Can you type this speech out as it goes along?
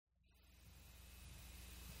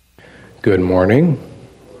Good morning.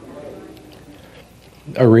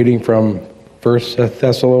 A reading from 1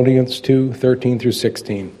 Thessalonians 2, 13 through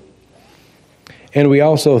 16. And we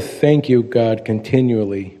also thank you, God,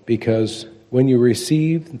 continually, because when you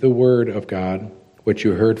received the word of God, which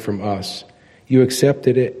you heard from us, you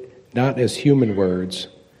accepted it not as human words,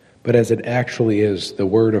 but as it actually is, the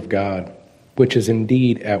word of God, which is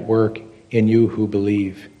indeed at work in you who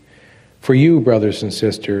believe. For you, brothers and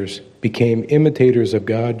sisters, became imitators of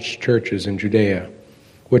God's churches in Judea,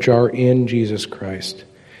 which are in Jesus Christ.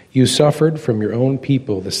 You suffered from your own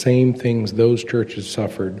people the same things those churches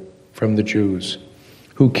suffered from the Jews,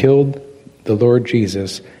 who killed the Lord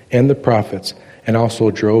Jesus and the prophets and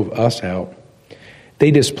also drove us out.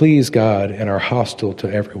 They displease God and are hostile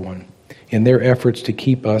to everyone in their efforts to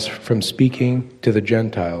keep us from speaking to the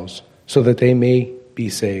Gentiles so that they may be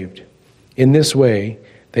saved. In this way,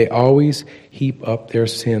 they always heap up their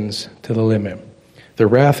sins to the limit. The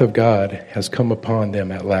wrath of God has come upon them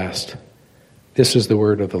at last. This is the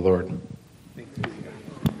word of the Lord.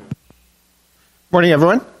 Morning,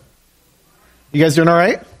 everyone. You guys doing all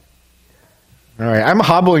right? All right. I'm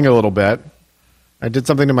hobbling a little bit. I did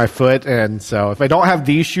something to my foot, and so if I don't have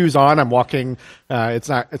these shoes on, I'm walking. It's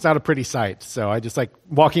not a pretty sight. So I just like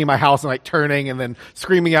walking in my house and like turning and then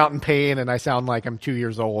screaming out in pain, and I sound like I'm 2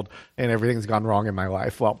 years old and everything's gone wrong in my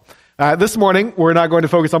life. Well, this morning we're not going to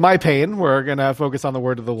focus on my pain. We're going to focus on the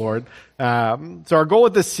word of the Lord. So our goal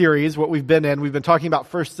with this series, what we've been talking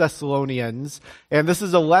about 1 Thessalonians, and this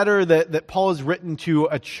is a letter that Paul has written to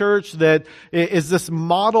a church that is this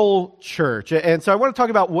model church. And so I want to talk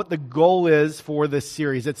about what the goal is for this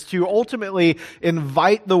series. It's to ultimately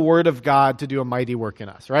invite the word of God to do a mighty work in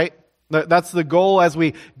us, right? That's the goal as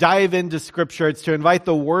we dive into Scripture. It's to invite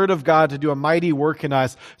the Word of God to do a mighty work in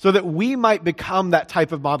us so that we might become that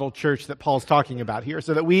type of model church that Paul's talking about here,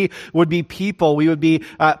 so that we would be people,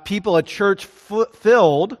 a church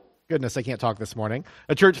filled, goodness, I can't talk this morning,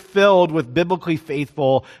 a church filled with biblically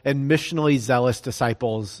faithful and missionally zealous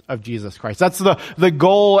disciples of Jesus Christ. That's the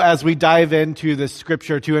goal as we dive into this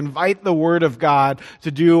Scripture, to invite the Word of God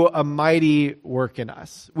to do a mighty work in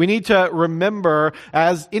us. We need to remember,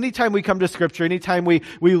 as anytime we come to Scripture, anytime we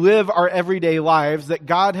live our everyday lives, that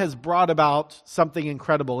God has brought about something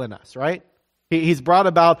incredible in us, right? He's brought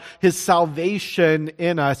about His salvation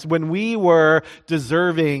in us when we were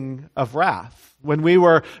deserving of wrath. When we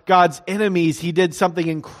were God's enemies, He did something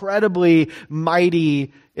incredibly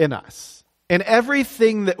mighty in us. And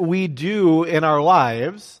everything that we do in our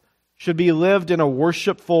lives should be lived in a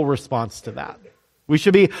worshipful response to that. We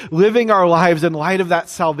should be living our lives in light of that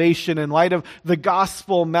salvation, in light of the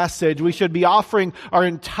gospel message. We should be offering our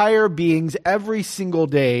entire beings every single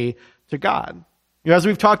day to God. As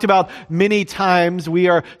we've talked about many times, we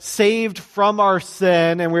are saved from our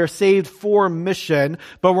sin and we're saved for mission,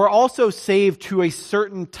 but we're also saved to a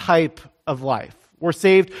certain type of life. We're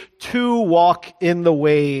saved to walk in the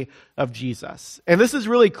way of Jesus. And this is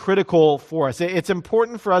really critical for us. It's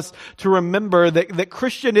important for us to remember that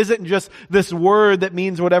Christian isn't just this word that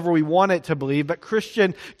means whatever we want it to believe, but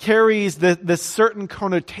Christian carries this certain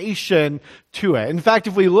connotation to it. In fact,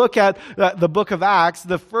 if we look at the book of Acts,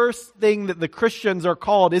 the first thing that the Christians are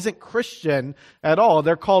called isn't Christian at all.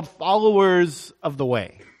 They're called followers of the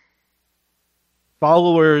way.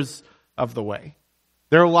 Followers of the way.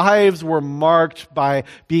 Their lives were marked by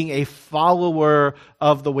being a follower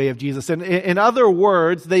of the way of Jesus. And in other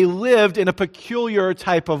words, they lived in a peculiar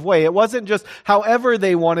type of way. It wasn't just however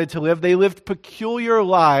they wanted to live. They lived peculiar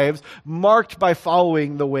lives marked by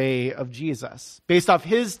following the way of Jesus, based off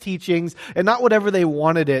His teachings and not whatever they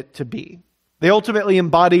wanted it to be. They ultimately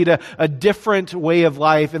embodied a different way of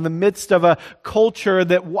life in the midst of a culture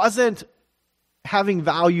that wasn't having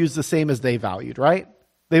values the same as they valued, right?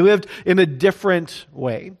 They lived in a different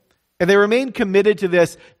way. And they remained committed to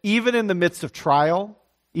this even in the midst of trial,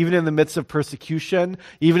 even in the midst of persecution,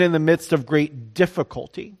 even in the midst of great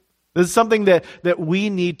difficulty. This is something that we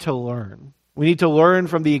need to learn. We need to learn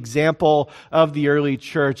from the example of the early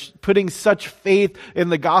church, putting such faith in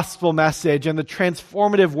the gospel message and the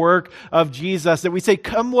transformative work of Jesus that we say,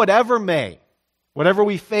 come whatever may. Whatever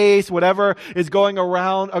we face, whatever is going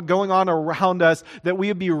on around us, that we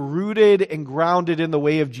would be rooted and grounded in the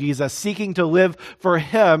way of Jesus, seeking to live for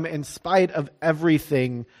Him in spite of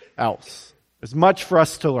everything else. There's much for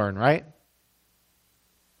us to learn, right?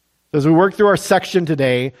 So as we work through our section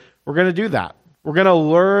today, we're going to do that. We're going to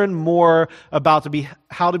learn more about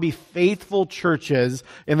how to be faithful churches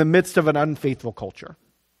in the midst of an unfaithful culture.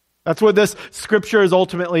 That's what this scripture is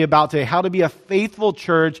ultimately about today, how to be a faithful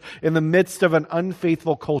church in the midst of an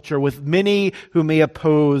unfaithful culture with many who may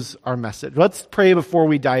oppose our message. Let's pray before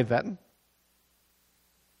we dive in.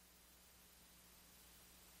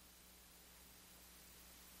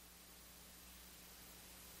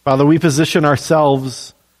 Father, we position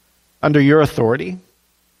ourselves under your authority.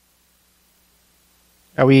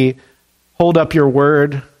 And we hold up your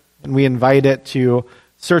word and we invite it to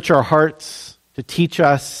search our hearts, to teach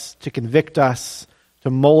us, to convict us, to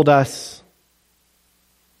mold us.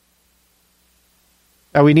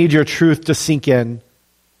 And we need your truth to sink in.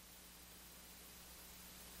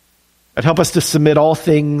 And help us to submit all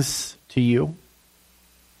things to you.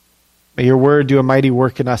 May your word do a mighty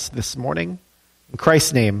work in us this morning. In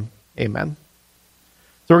Christ's name, amen.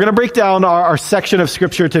 So we're going to break down our section of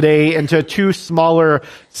Scripture today into two smaller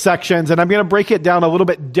sections, and I'm going to break it down a little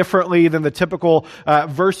bit differently than the typical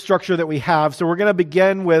verse structure that we have. So we're going to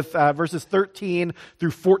begin with verses 13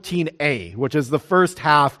 through 14a, which is the first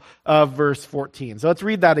half of verse 14. So let's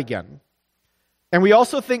read that again. And we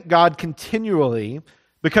also thank God continually,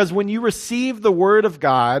 because when you received the word of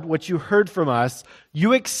God, which you heard from us,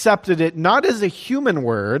 you accepted it not as a human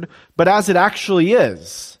word, but as it actually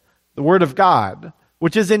is, the word of God,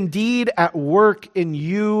 which is indeed at work in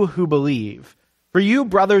you who believe. For you,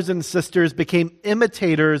 brothers and sisters, became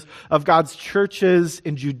imitators of God's churches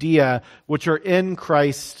in Judea, which are in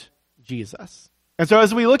Christ Jesus. And so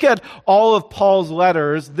as we look at all of Paul's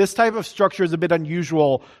letters, this type of structure is a bit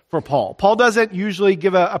unusual for Paul. Paul doesn't usually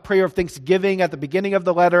give a prayer of thanksgiving at the beginning of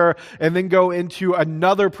the letter and then go into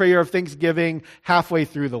another prayer of thanksgiving halfway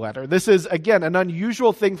through the letter. This is, again, an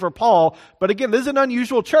unusual thing for Paul, but again, this is an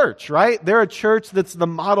unusual church, right? They're a church that's the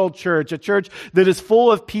model church, a church that is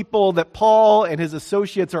full of people that Paul and his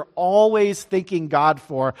associates are always thanking God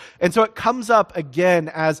for. And so it comes up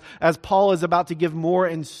again as Paul is about to give more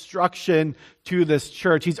instruction to this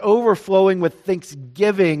church. He's overflowing with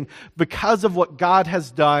thanksgiving because of what God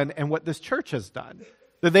has done and what this church has done.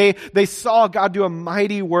 That they saw God do a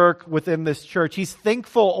mighty work within this church. He's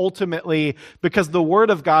thankful ultimately because the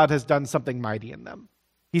word of God has done something mighty in them.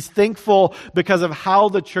 He's thankful because of how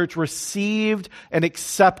the church received and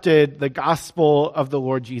accepted the gospel of the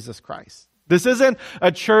Lord Jesus Christ. This isn't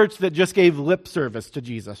a church that just gave lip service to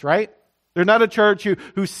Jesus, right? They're not a church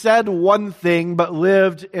who said one thing but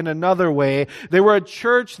lived in another way. They were a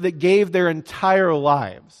church that gave their entire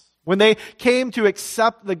lives. When they came to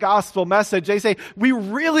accept the gospel message, they say, we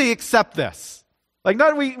really accept this. Like,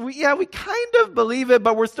 not we kind of believe it,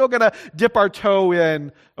 but we're still going to dip our toe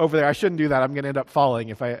in over there. I shouldn't do that. I'm going to end up falling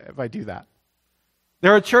if I do that.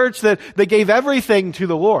 They're a church that they gave everything to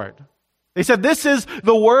the Lord. They said, this is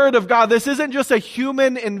the word of God. This isn't just a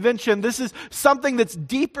human invention. This is something that's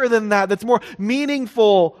deeper than that, that's more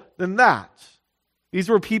meaningful than that. These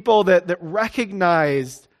were people that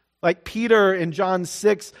recognized, like Peter in John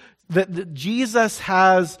 6, that Jesus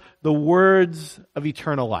has the words of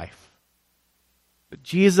eternal life. That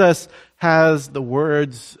Jesus has the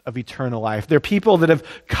words of eternal life. They're people that have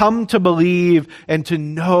come to believe and to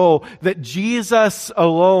know that Jesus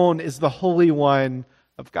alone is the Holy One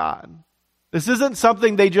of God. This isn't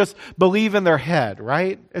something they just believe in their head,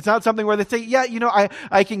 right? It's not something where they say, yeah,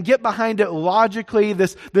 I can get behind it logically.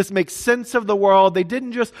 This makes sense of the world. They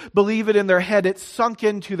didn't just believe it in their head. It sunk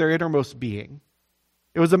into their innermost being.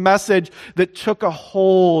 It was a message that took a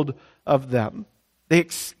hold of them. They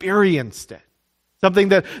experienced it. Something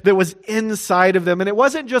that was inside of them. And it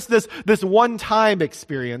wasn't just this one-time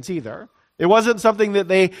experience either. It wasn't something that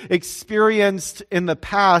they experienced in the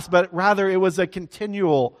past, but rather it was a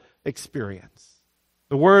continual experience.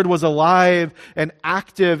 The word was alive and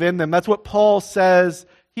active in them. That's what Paul says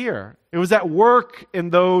here. It was at work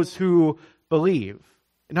in those who believe.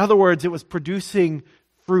 In other words, it was producing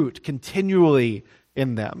fruit continually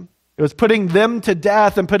in them. It was putting them to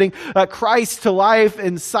death and putting Christ to life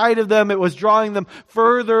inside of them. It was drawing them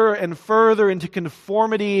further and further into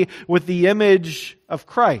conformity with the image of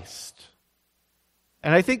Christ.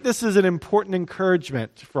 And I think this is an important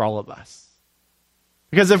encouragement for all of us.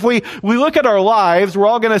 Because if we look at our lives, we're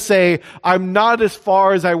all going to say, I'm not as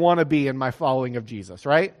far as I want to be in my following of Jesus,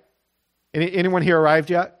 right? Anyone here arrived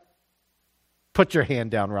yet? Put your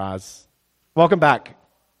hand down, Roz. Welcome back.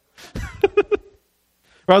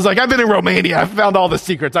 Roz like, I've been in Romania. I've found all the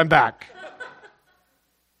secrets. I'm back.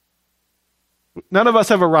 None of us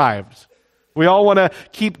have arrived. We all want to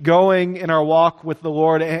keep going in our walk with the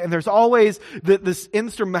Lord. And there's always this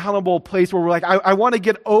insurmountable place where we're like, I want to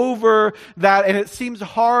get over that. And it seems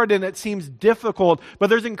hard and it seems difficult. But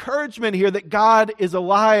there's encouragement here that God is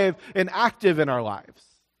alive and active in our lives.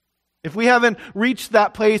 If we haven't reached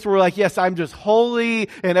that place where we're like, yes, I'm just holy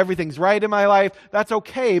and everything's right in my life, that's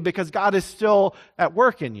okay because God is still at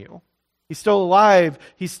work in you. He's still alive.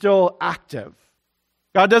 He's still active.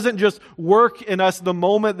 God doesn't just work in us the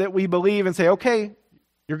moment that we believe and say, okay,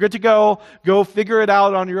 you're good to go. Go figure it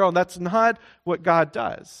out on your own. That's not what God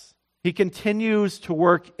does. He continues to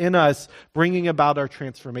work in us, bringing about our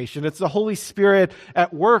transformation. It's the Holy Spirit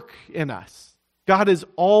at work in us. God is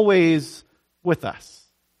always with us.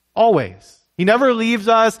 Always. He never leaves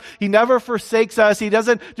us. He never forsakes us. He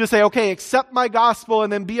doesn't just say, okay, accept my gospel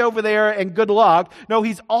and then be over there and good luck. No,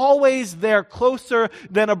 He's always there, closer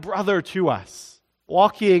than a brother to us,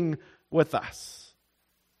 walking with us.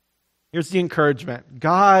 Here's the encouragement.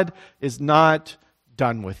 God is not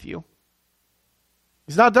done with you.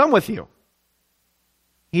 He's not done with you.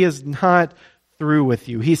 He is not through with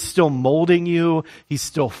you. He's still molding you. He's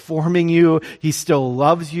still forming you. He still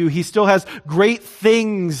loves you. He still has great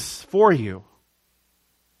things for you.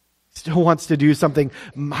 He still wants to do something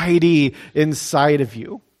mighty inside of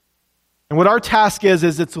you. And what our task is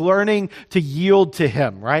it's learning to yield to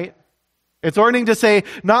Him, right? It's learning to say,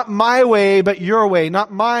 not my way, but your way.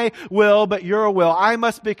 Not my will, but your will. I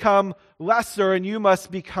must become lesser and you must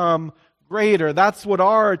become greater. That's what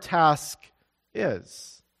our task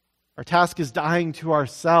is. Our task is dying to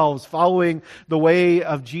ourselves, following the way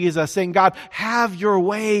of Jesus, saying, God, have your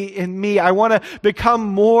way in me. I want to become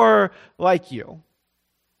more like you.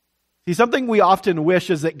 See, something we often wish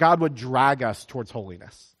is that God would drag us towards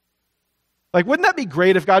holiness. Like, wouldn't that be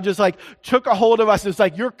great if God just took a hold of us? It's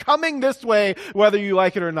like, you're coming this way, whether you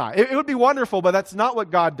like it or not. It would be wonderful, but that's not what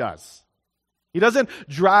God does. He doesn't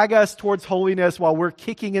drag us towards holiness while we're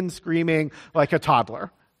kicking and screaming like a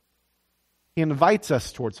toddler. He invites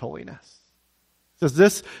us towards holiness. He says,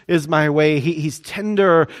 this is my way. He's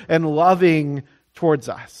tender and loving towards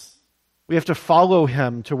us. We have to follow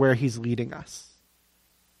Him to where He's leading us.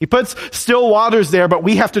 He puts still waters there, but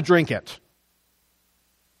we have to drink it.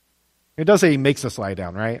 It does say He makes us lie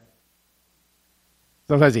down, right?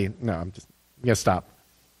 Sometimes I'm going to stop.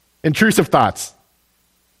 Intrusive thoughts.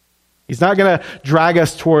 He's not going to drag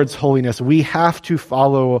us towards holiness. We have to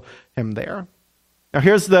follow Him there. Now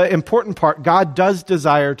here's the important part. God does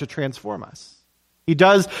desire to transform us. He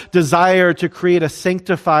does desire to create a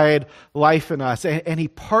sanctified life in us, and He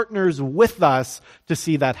partners with us to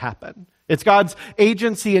see that happen. It's God's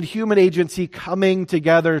agency and human agency coming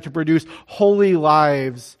together to produce holy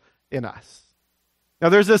lives in us. Now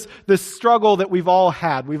there's this struggle that we've all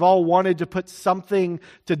had. We've all wanted to put something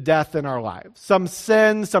to death in our lives. Some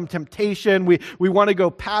sin, some temptation. We want to go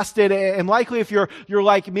past it. And likely if you're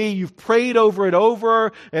like me, you've prayed over it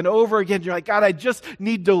over and over again. You're like, God, I just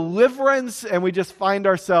need deliverance. And we just find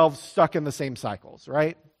ourselves stuck in the same cycles,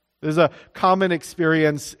 right? There's a common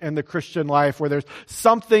experience in the Christian life where there's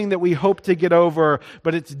something that we hope to get over,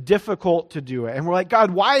 but it's difficult to do it. And we're like, God,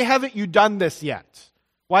 why haven't you done this yet?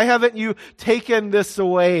 Why haven't you taken this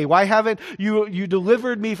away? Why haven't you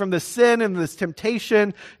delivered me from the sin and this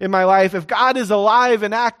temptation in my life? If God is alive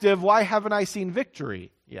and active, why haven't I seen victory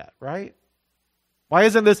yet, right? Why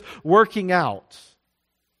isn't this working out?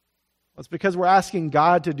 Well, it's because we're asking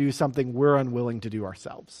God to do something we're unwilling to do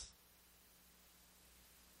ourselves.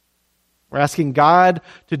 We're asking God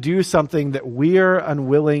to do something that we're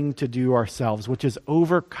unwilling to do ourselves, which is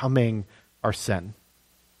overcoming our sin.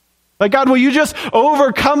 Like, God, will you just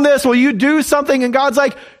overcome this? Will you do something? And God's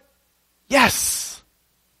like, yes,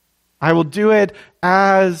 I will do it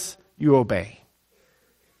as you obey.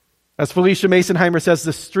 As Felicia Masonheimer says,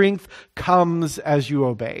 the strength comes as you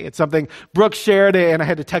obey. It's something Brooke shared, and I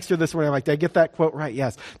had to text her this morning. I'm like, did I get that quote right?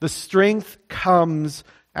 Yes. The strength comes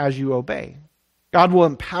as you obey. God will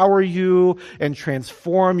empower you and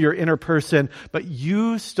transform your inner person, but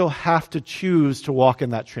you still have to choose to walk in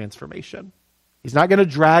that transformation. He's not going to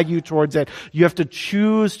drag you towards it. You have to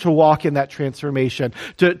choose to walk in that transformation,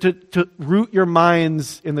 to root your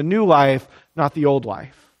minds in the new life, not the old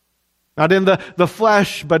life. Not in the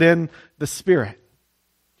flesh, but in the Spirit.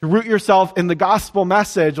 To root yourself in the gospel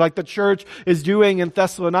message like the church is doing in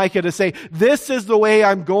Thessalonica, to say, this is the way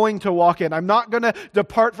I'm going to walk in. I'm not going to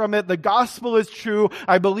depart from it. The gospel is true.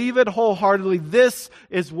 I believe it wholeheartedly. This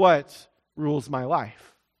is what rules my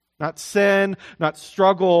life. Not sin, not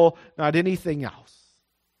struggle, not anything else.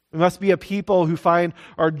 We must be a people who find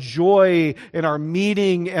our joy in our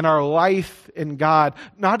meeting and our life in God,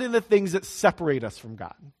 not in the things that separate us from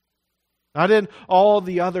God. Not in all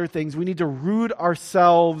the other things. We need to root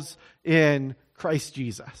ourselves in Christ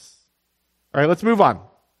Jesus. All right, let's move on.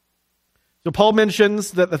 So Paul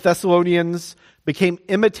mentions that the Thessalonians became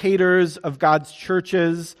imitators of God's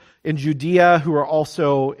churches in Judea who are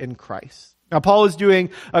also in Christ. Now, Paul is doing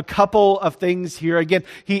a couple of things here. Again,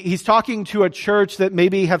 he's talking to a church that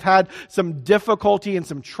maybe have had some difficulty and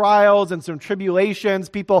some trials and some tribulations,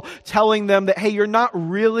 people telling them that, hey, you're not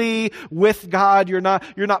really with God. You're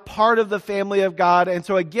not part of the family of God. And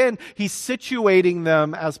so again, he's situating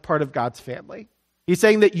them as part of God's family. He's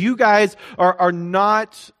saying that you guys are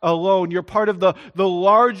not alone. You're part of the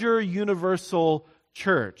larger universal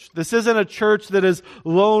church. This isn't a church that is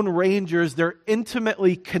lone rangers. They're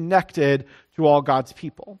intimately connected to all God's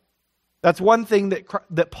people. That's one thing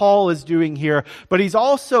that Paul is doing here, but he's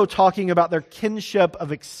also talking about their kinship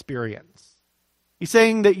of experience. He's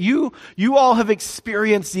saying that you all have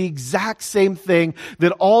experienced the exact same thing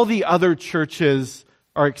that all the other churches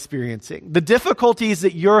are experiencing. The difficulties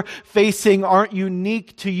that you're facing aren't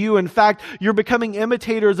unique to you. In fact, you're becoming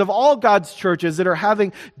imitators of all God's churches that are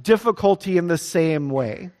having difficulty in the same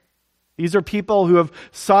way. These are people who have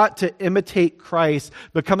sought to imitate Christ,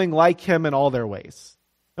 becoming like him in all their ways.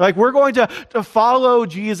 Like, we're going to follow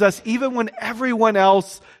Jesus even when everyone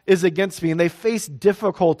else is against me, and they face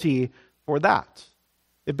difficulty for that.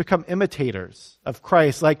 They become imitators of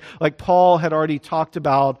Christ, like Paul had already talked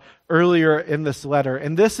about earlier in this letter.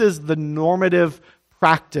 And this is the normative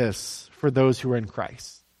practice for those who are in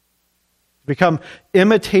Christ. Become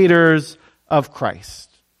imitators of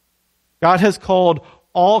Christ. God has called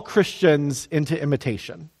all Christians into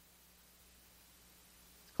imitation.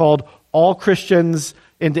 It's called all Christians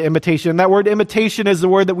into imitation. That word imitation is the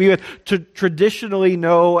word that we would traditionally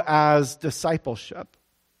know as discipleship.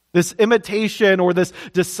 This imitation or this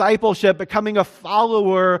discipleship, becoming a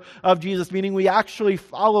follower of Jesus, meaning we actually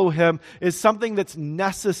follow him, is something that's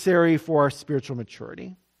necessary for our spiritual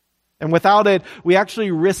maturity. And without it, we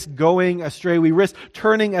actually risk going astray. We risk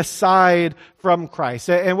turning aside from Christ.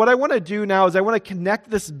 And what I want to do now is I want to connect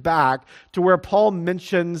this back to where Paul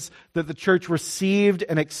mentions that the church received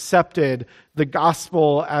and accepted the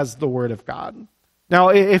gospel as the word of God. Now,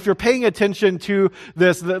 if you're paying attention to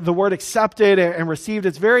this, the word accepted and received,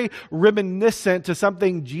 it's very reminiscent to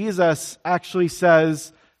something Jesus actually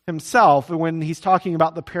says himself when he's talking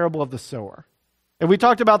about the parable of the sower. And we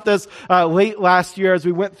talked about this late last year as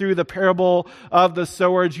we went through the parable of the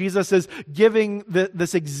sower. Jesus is giving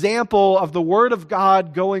this example of the word of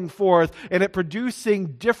God going forth and it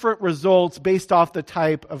producing different results based off the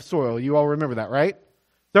type of soil. You all remember that, right?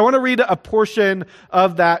 So I want to read a portion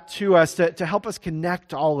of that to us to help us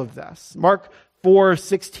connect all of this. Mark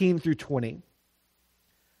 4:16-20.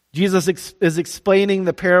 Jesus is explaining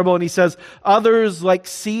the parable and he says, "Others, like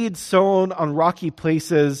seed sown on rocky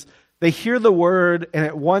places, they hear the word and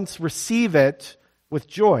at once receive it with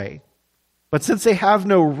joy. But since they have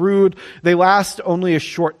no root, they last only a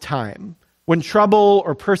short time. When trouble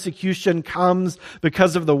or persecution comes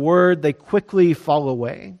because of the word, they quickly fall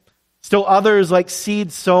away. Still others, like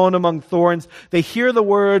seed sown among thorns, they hear the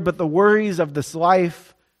word, but the worries of this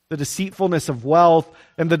life, the deceitfulness of wealth,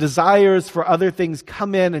 and the desires for other things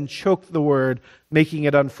come in and choke the word, making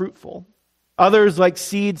it unfruitful. Others, like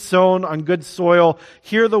seed sown on good soil,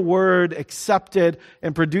 hear the word, accept it,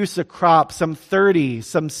 and produce a crop, some 30,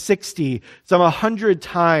 some 60, some 100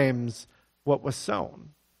 times what was sown."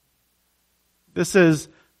 This is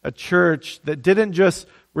a church that didn't just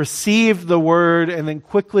receive the word and then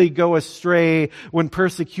quickly go astray when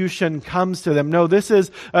persecution comes to them. No, this is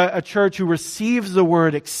a church who receives the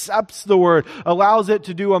word, accepts the word, allows it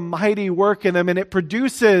to do a mighty work in them, and it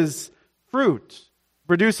produces fruit,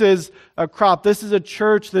 produces a crop. This is a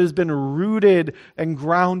church that has been rooted and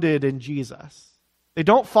grounded in Jesus. They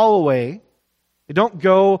don't fall away. They don't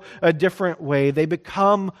go a different way. They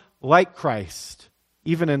become like Christ,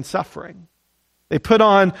 even in suffering. They put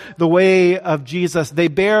on the way of Jesus. They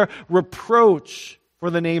bear reproach for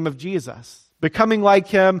the name of Jesus, becoming like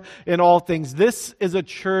him in all things. This is a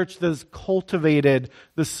church that has cultivated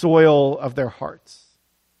the soil of their hearts.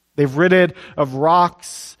 They've rid it of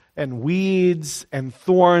rocks and weeds and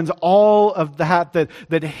thorns, all of that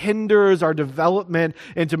hinders our development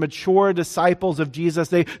into mature disciples of Jesus.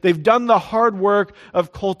 They've done the hard work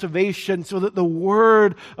of cultivation so that the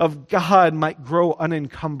word of God might grow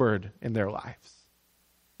unencumbered in their lives.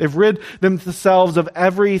 They've rid themselves of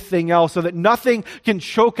everything else so that nothing can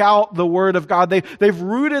choke out the word of God. They've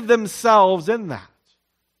rooted themselves in that.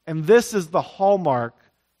 And this is the hallmark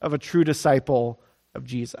of a true disciple of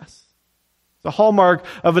Jesus. The hallmark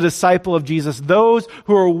of a disciple of Jesus, those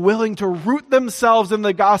who are willing to root themselves in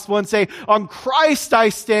the gospel and say, "On Christ I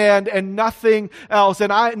stand and nothing else.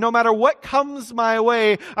 And no matter what comes my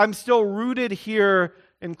way, I'm still rooted here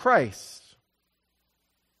in Christ."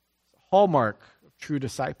 The hallmark of true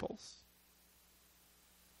disciples.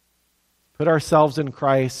 Put ourselves in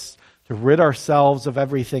Christ to rid ourselves of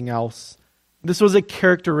everything else. This was a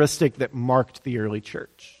characteristic that marked the early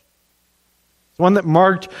church. one that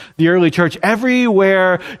marked the early church.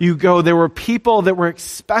 Everywhere you go, there were people that were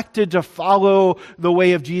expected to follow the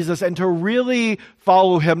way of Jesus and to really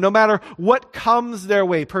follow him, no matter what comes their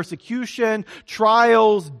way. Persecution,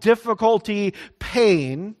 trials, difficulty,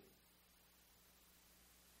 pain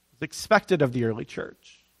was expected of the early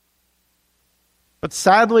church. But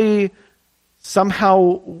sadly,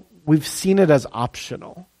 somehow we've seen it as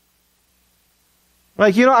optional.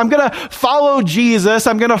 Like, I'm going to follow Jesus.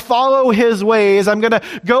 I'm going to follow his ways. I'm going to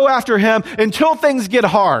go after him until things get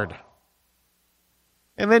hard.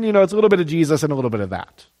 And then, it's a little bit of Jesus and a little bit of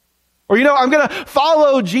that. Or, I'm going to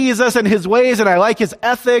follow Jesus and his ways, and I like his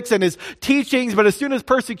ethics and his teachings, but as soon as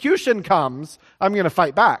persecution comes, I'm going to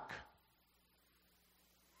fight back.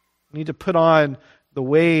 We need to put on the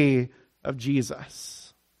way of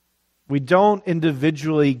Jesus. We don't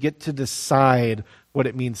individually get to decide what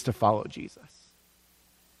it means to follow Jesus.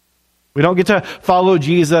 We don't get to follow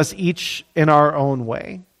Jesus each in our own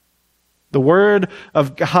way. The Word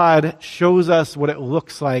of God shows us what it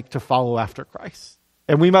looks like to follow after Christ.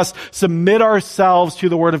 And we must submit ourselves to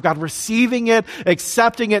the Word of God, receiving it,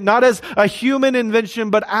 accepting it, not as a human invention,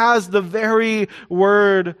 but as the very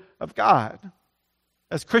Word of God.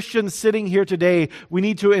 As Christians sitting here today, we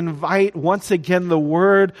need to invite once again the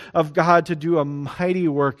Word of God to do a mighty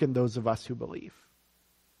work in those of us who believe.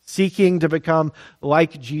 Seeking to become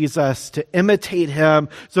like Jesus, to imitate him,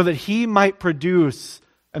 so that he might produce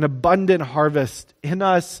an abundant harvest in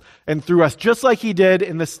us and through us, just like he did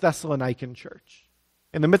in this Thessalonican church.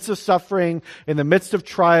 In the midst of suffering, in the midst of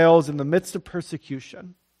trials, in the midst of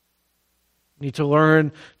persecution, we need to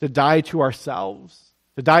learn to die to ourselves,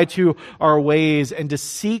 to die to our ways, and to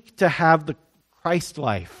seek to have the Christ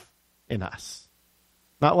life in us.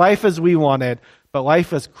 Not life as we want it, but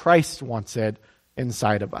life as Christ wants it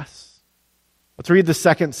inside of us. Let's read the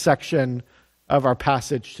second section of our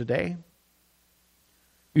passage today.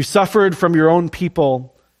 You suffered from your own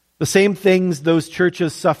people the same things those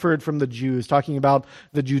churches suffered from the Jews, talking about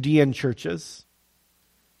the Judean churches,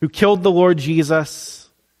 who killed the Lord Jesus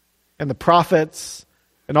and the prophets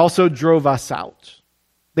and also drove us out.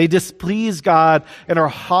 They displease God and are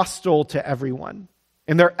hostile to everyone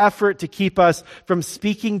in their effort to keep us from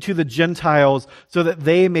speaking to the Gentiles so that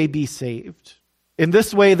they may be saved. In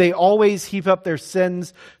this way, they always heap up their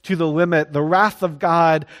sins to the limit. The wrath of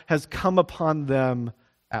God has come upon them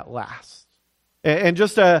at last. And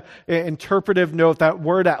just an interpretive note, that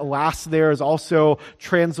word at last there is also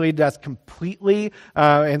translated as completely.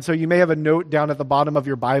 And so you may have a note down at the bottom of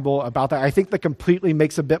your Bible about that. I think the completely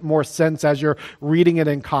makes a bit more sense as you're reading it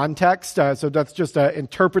in context. So that's just an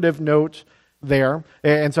interpretive note there.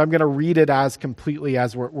 And so I'm going to read it as completely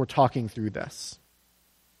as we're talking through this.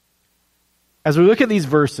 As we look at these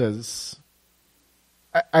verses,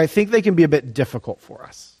 I think they can be a bit difficult for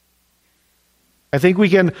us. I think we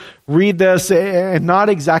can read this and not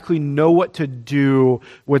exactly know what to do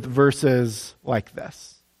with verses like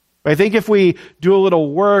this. I think if we do a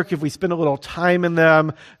little work, if we spend a little time in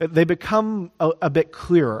them, they become a bit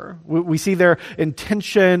clearer. We see their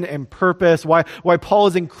intention and purpose, why Paul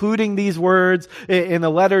is including these words in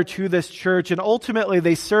the letter to this church, and ultimately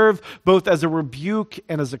they serve both as a rebuke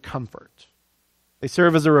and as a comfort. They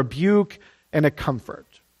serve as a rebuke and a comfort.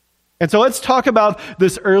 And so let's talk about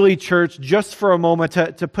this early church just for a moment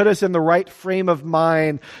to put us in the right frame of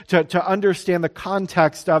mind to understand the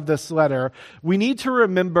context of this letter. We need to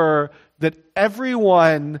remember that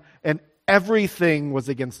everyone and everything was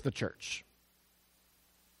against the church.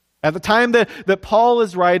 At the time that Paul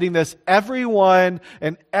is writing this, everyone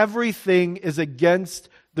and everything is against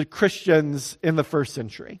the Christians in the first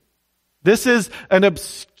century. This is an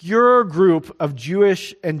obscure group of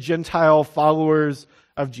Jewish and Gentile followers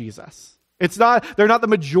of Jesus. They're not the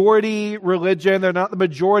majority religion, they're not the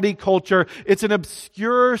majority culture. It's an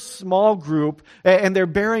obscure small group, and they're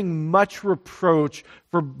bearing much reproach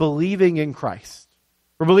for believing in Christ,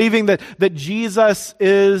 for believing that Jesus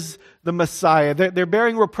is the Messiah. They're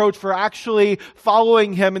bearing reproach for actually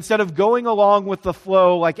following him instead of going along with the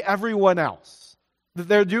flow like everyone else. That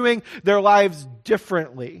they're doing their lives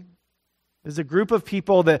differently. There's a group of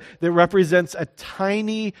people that represents a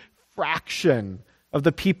tiny fraction of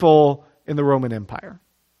the people in the Roman Empire.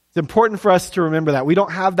 It's important for us to remember that. We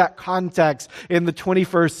don't have that context in the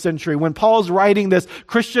 21st century. When Paul's writing this,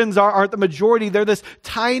 Christians aren't the majority. They're this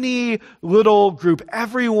tiny little group.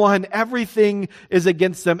 Everyone, everything is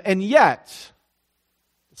against them. And yet,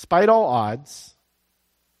 despite all odds,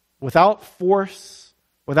 without force,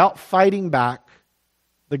 without fighting back,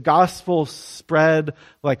 the gospel spread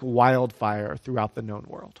like wildfire throughout the known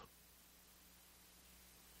world.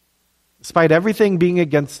 Despite everything being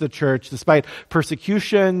against the church, despite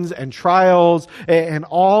persecutions and trials and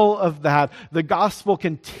all of that, the gospel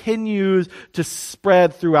continues to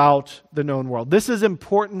spread throughout the known world. This is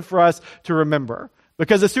important for us to remember,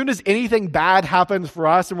 because as soon as anything bad happens for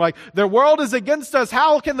us and we're like, the world is against us,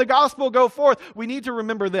 how can the gospel go forth? We need to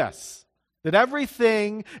remember this, that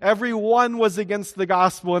everyone was against the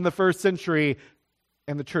gospel in the first century,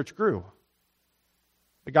 and the church grew.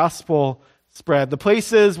 The gospel spread. The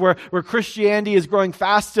places where Christianity is growing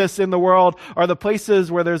fastest in the world are the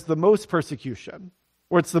places where there's the most persecution,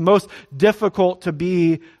 where it's the most difficult to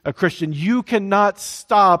be a Christian. You cannot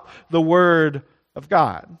stop the word of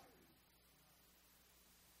God.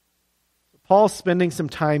 Paul's spending some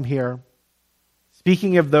time here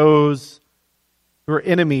speaking of those who are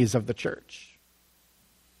enemies of the church,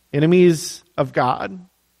 enemies of God,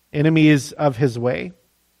 enemies of his way.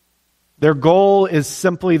 Their goal is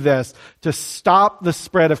simply this: to stop the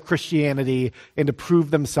spread of Christianity and to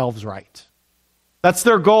prove themselves right. That's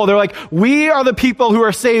their goal. They're like, we are the people who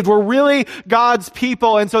are saved. We're really God's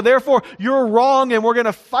people. And so therefore, you're wrong, and we're going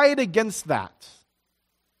to fight against that.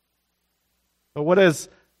 But what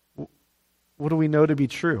do we know to be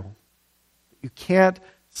true? You can't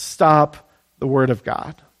stop the word of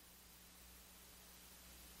God.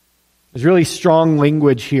 There's really strong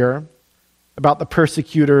language here about the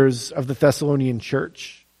persecutors of the Thessalonian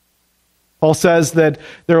church. Paul says that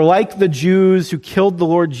they're like the Jews who killed the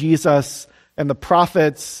Lord Jesus and the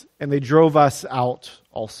prophets, and they drove us out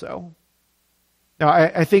also. Now,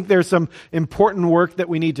 I think there's some important work that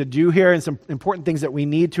we need to do here and some important things that we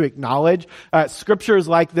need to acknowledge. Scriptures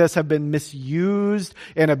like this have been misused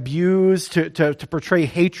and abused to portray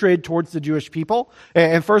hatred towards the Jewish people.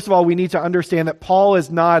 And first of all, we need to understand that Paul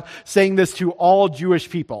is not saying this to all Jewish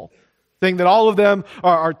people, saying that all of them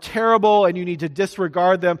are terrible and you need to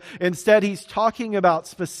disregard them. Instead, he's talking about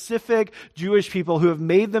specific Jewish people who have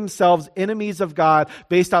made themselves enemies of God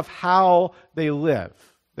based off how they live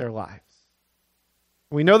their lives.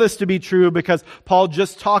 We know this to be true because Paul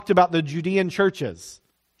just talked about the Judean churches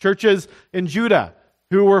in Judah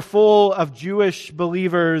who were full of Jewish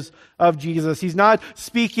believers of Jesus. He's not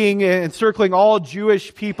speaking and circling all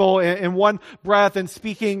Jewish people in one breath and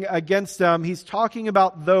speaking against them. He's talking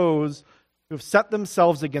about those who have set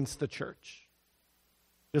themselves against the church.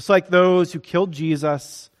 Just like those who killed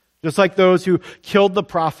Jesus, just like those who killed the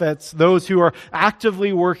prophets, those who are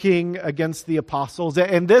actively working against the apostles.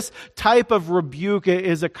 And this type of rebuke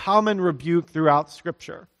is a common rebuke throughout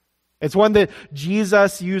Scripture. It's one that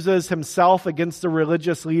Jesus uses himself against the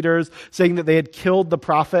religious leaders, saying that they had killed the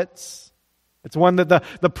prophets. It's one that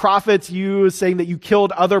the prophets use, saying that you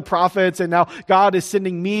killed other prophets, and now God is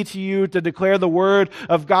sending me to you to declare the word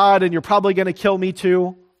of God, and you're probably going to kill me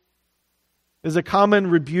too. Is a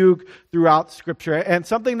common rebuke throughout Scripture. And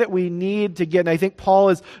something that we need to get, and I think Paul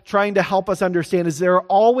is trying to help us understand, is there are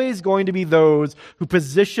always going to be those who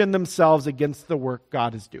position themselves against the work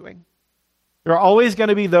God is doing. There are always going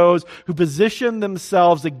to be those who position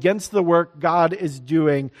themselves against the work God is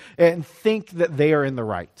doing and think that they are in the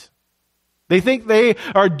right. They think they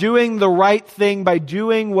are doing the right thing by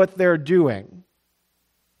doing what they're doing.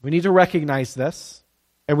 We need to recognize this.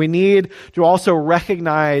 And we need to also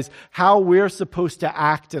recognize how we're supposed to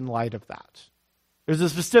act in light of that. There's a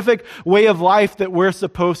specific way of life that we're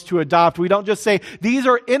supposed to adopt. We don't just say, these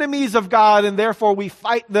are enemies of God, and therefore we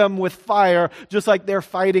fight them with fire, just like they're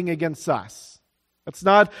fighting against us. That's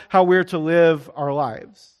not how we're to live our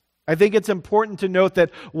lives. I think it's important to note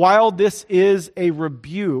that while this is a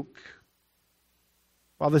rebuke,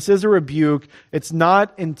 it's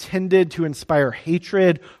not intended to inspire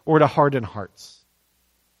hatred or to harden hearts.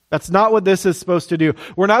 That's not what this is supposed to do.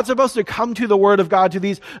 We're not supposed to come to the Word of God, to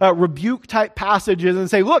these rebuke-type passages and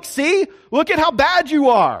say, look at how bad you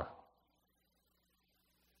are.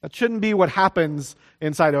 That shouldn't be what happens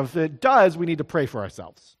inside of. If it does, we need to pray for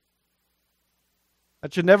ourselves.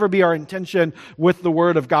 That should never be our intention with the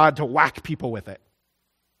Word of God, to whack people with it.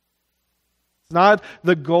 It's not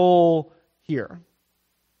the goal here.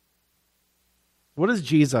 What does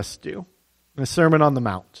Jesus do in the Sermon on the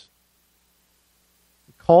Mount?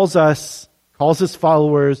 Calls his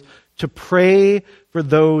followers to pray for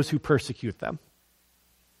those who persecute them.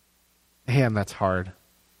 Man, that's hard.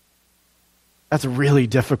 That's really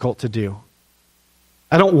difficult to do.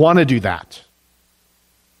 I don't want to do that.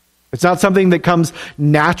 It's not something that comes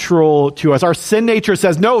natural to us. Our sin nature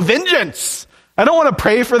says, no, vengeance. I don't want to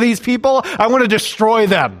pray for these people. I want to destroy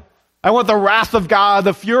them. I want the wrath of God,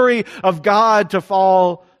 the fury of God to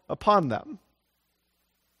fall upon them.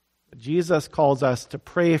 Jesus calls us to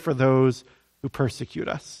pray for those who persecute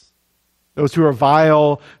us. those who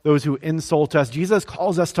revile, those who insult us. Jesus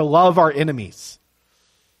calls us to love our enemies.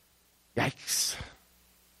 Yikes.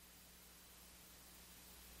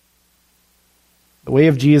 The way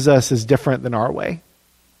of Jesus is different than our way.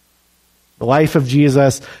 The life of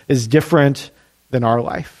Jesus is different than our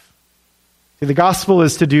life. See, the gospel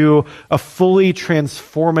is to do a fully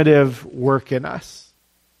transformative work in us.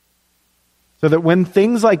 So that when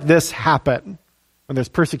things like this happen, when there's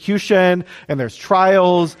persecution and there's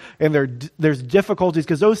trials and there's difficulties,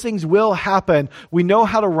 because those things will happen, we know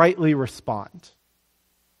how to rightly respond.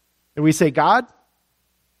 And we say, God,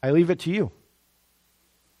 I leave it to you.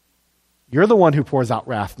 You're the one who pours out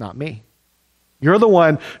wrath, not me. You're the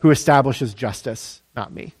one who establishes justice,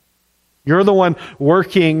 not me. You're the one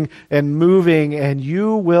working and moving, and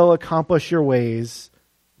you will accomplish your ways,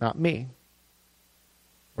 not me.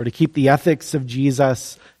 Or to keep the ethics of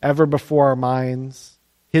Jesus ever before our minds,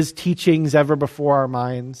 his teachings ever before our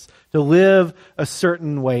minds, to live a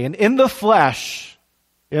certain way. And in the flesh,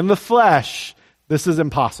 this is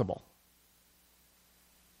impossible.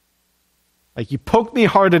 Like, you poke me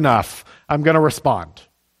hard enough, I'm going to respond.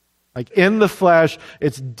 Like, in the flesh,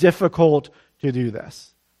 it's difficult to do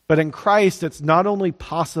this. But in Christ, it's not only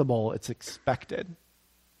possible, it's expected.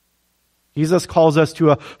 Jesus calls us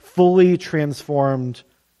to a fully transformed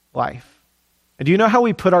life. And do you know how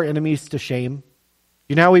we put our enemies to shame? Do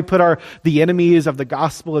you know how we put the enemies of the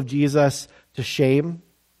gospel of Jesus to shame?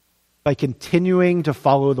 By continuing to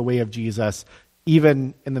follow the way of Jesus,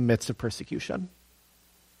 even in the midst of persecution.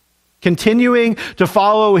 Continuing to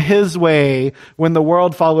follow his way when the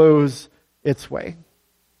world follows its way.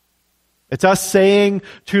 It's us saying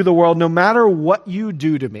to the world, no matter what you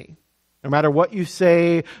do to me, no matter what you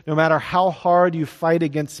say, no matter how hard you fight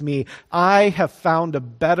against me, I have found a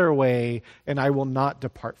better way and I will not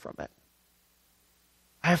depart from it.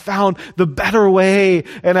 I have found the better way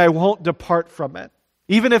and I won't depart from it.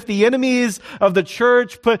 Even if the enemies of the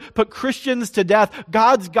church put Christians to death,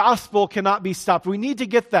 God's gospel cannot be stopped. We need to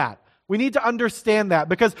get that. We need to understand that,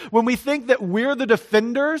 because when we think that we're the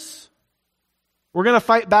defenders, we're going to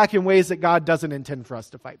fight back in ways that God doesn't intend for us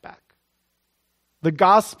to fight back. The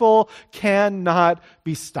gospel cannot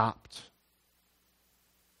be stopped.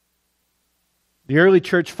 The early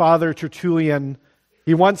church father, Tertullian,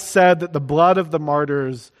 he once said that the blood of the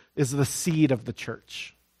martyrs is the seed of the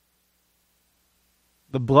church.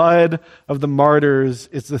 The blood of the martyrs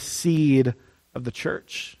is the seed of the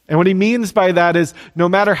church. And what he means by that is, no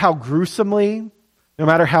matter how gruesomely, no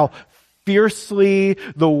matter how fiercely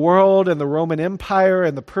the world and the Roman Empire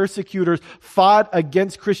and the persecutors fought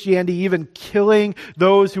against Christianity, even killing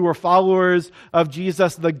those who were followers of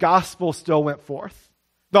Jesus, the gospel still went forth.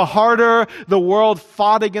 The harder the world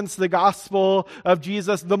fought against the gospel of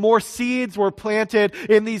Jesus, the more seeds were planted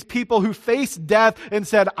in these people who faced death and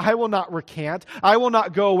said, I will not recant. I will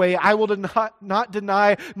not go away. I will not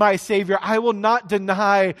deny my Savior. I will not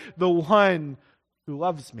deny the one who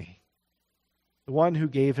loves me, the one who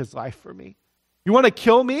gave his life for me. You want to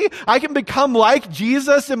kill me? I can become like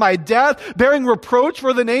Jesus in my death, bearing reproach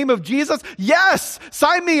for the name of Jesus? Yes!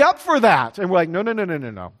 Sign me up for that. And we're like, no.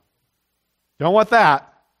 Don't want that.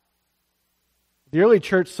 The early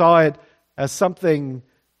church saw it as something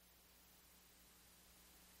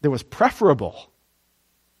that was preferable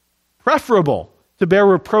to bear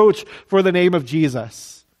reproach for the name of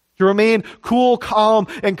Jesus, to remain cool, calm,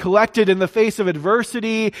 and collected in the face of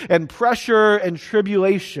adversity and pressure and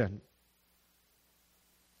tribulation.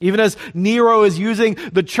 Even as Nero is using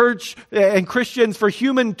the church and Christians for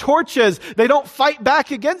human torches, they don't fight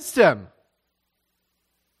back against him.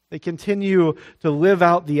 They continue to live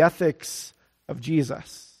out the ethics of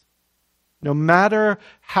Jesus. No matter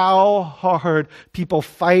how hard people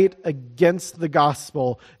fight against the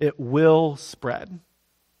gospel, it will spread.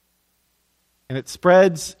 And it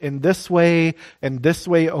spreads in this way and this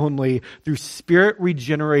way only, through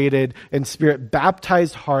Spirit-regenerated and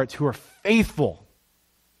Spirit-baptized hearts who are faithful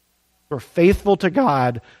to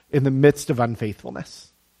God in the midst of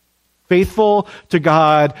unfaithfulness. Faithful to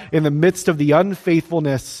God in the midst of the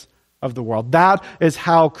unfaithfulness of the world. That is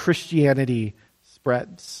how Christianity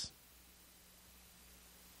spreads.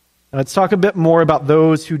 Now, let's talk a bit more about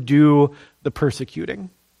those who do the persecuting.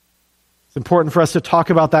 It's important for us to talk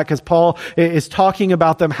about that because Paul is talking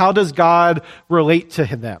about them. How does God relate to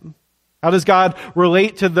them? How does God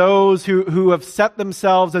relate to those who have set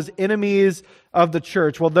themselves as enemies of the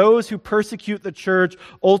church? Well, those who persecute the church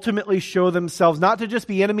ultimately show themselves not to just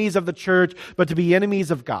be enemies of the church, but to be enemies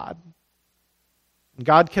of God.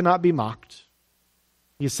 God cannot be mocked.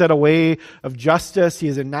 He has set a way of justice. He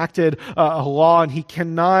has enacted a law, and he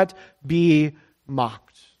cannot be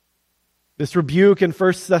mocked. This rebuke in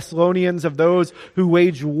 1 Thessalonians of those who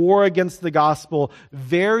wage war against the gospel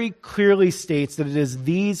very clearly states that it is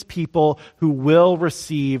these people who will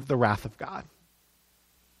receive the wrath of God.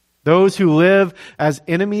 Those who live as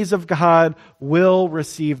enemies of God will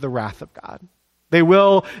receive the wrath of God. They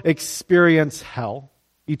will experience hell,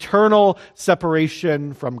 eternal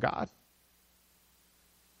separation from God.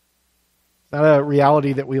 It's not a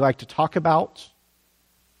reality that we like to talk about.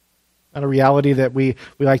 Not a reality that we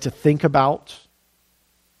like to think about.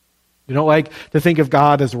 We don't like to think of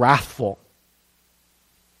God as wrathful.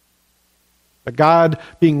 But God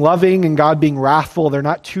being loving and God being wrathful, they're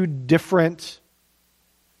not two different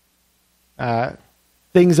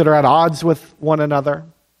things that are at odds with one another.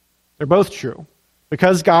 They're both true.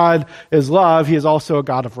 Because God is love, he is also a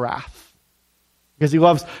God of wrath. Because he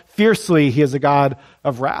loves fiercely, he is a God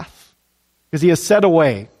of wrath. Because he has set a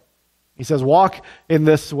way. He says, walk in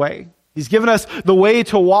this way. He's given us the way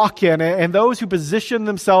to walk in, and those who position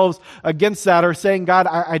themselves against that are saying, God,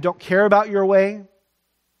 I don't care about your way.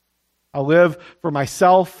 I'll live for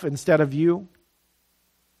myself instead of you.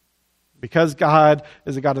 Because God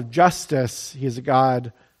is a God of justice, he is a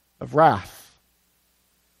God of wrath.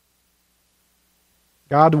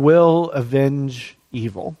 God will avenge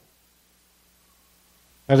evil.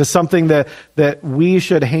 That is something that we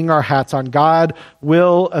should hang our hats on. God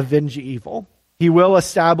will avenge evil. He will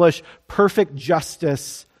establish perfect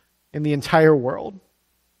justice in the entire world.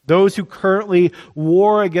 Those who currently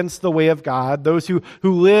war against the way of God, those who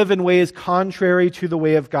live in ways contrary to the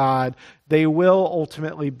way of God, they will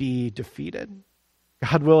ultimately be defeated.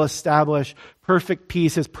 God will establish perfect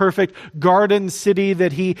peace. His perfect garden city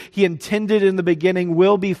that he intended in the beginning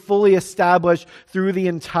will be fully established through the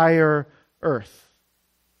entire earth.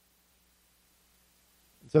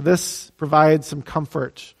 So this provides some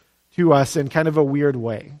comfort to us in kind of a weird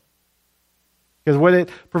way. Because what it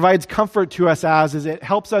provides comfort to us as is it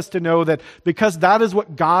helps us to know that because that is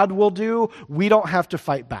what God will do, we don't have to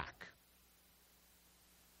fight back.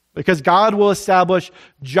 Because God will establish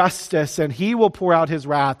justice and he will pour out his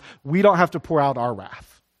wrath, we don't have to pour out our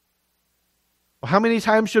wrath. Well, how many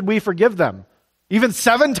times should we forgive them? Even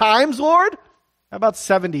 7 times, Lord? How about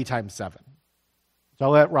 70 times 7? So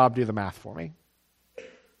I'll let Rob do the math for me.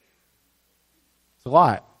 It's a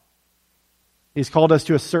lot. He's called us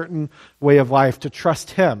to a certain way of life, to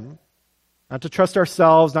trust him, not to trust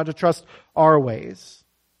ourselves, not to trust our ways.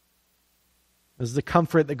 This is the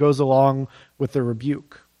comfort that goes along with the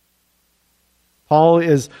rebuke. Paul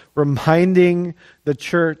is reminding the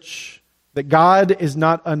church that God is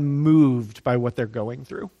not unmoved by what they're going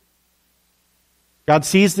through. God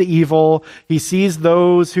sees the evil, he sees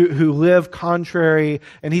those who live contrary,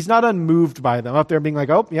 and he's not unmoved by them, up there being like,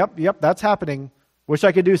 oh, yep, that's happening. Wish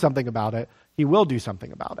I could do something about it. He will do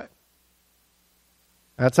something about it.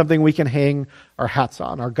 That's something we can hang our hats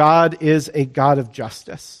on. Our God is a God of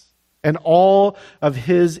justice. And all of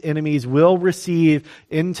his enemies will receive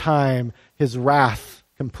in time his wrath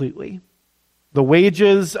completely. The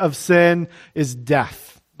wages of sin is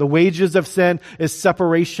death. The wages of sin is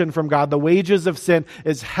separation from God. The wages of sin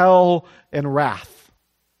is hell and wrath.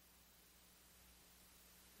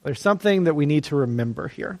 There's something that we need to remember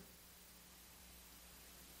here.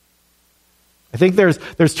 I think there's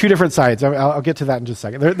 2 different sides. I'll get to that in just a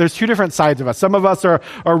second. There's 2 different sides of us. Some of us are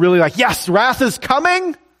really like, yes, wrath is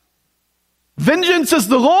coming. Vengeance is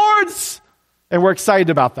the Lord's. And we're excited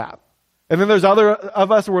about that. And then there's other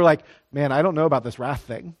of us who are like, man, I don't know about this wrath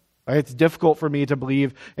thing. Right? It's difficult for me to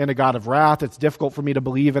believe in a God of wrath. It's difficult for me to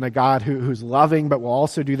believe in a God who's loving, but will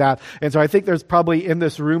also do that. And so I think there's probably in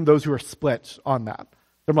this room those who are split on that.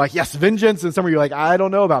 They're like, yes, vengeance. And some of you are like, I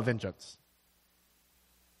don't know about vengeance.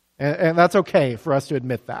 And that's okay for us to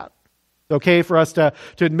admit that. It's okay for us to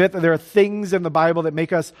admit that there are things in the Bible that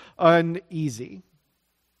make us uneasy.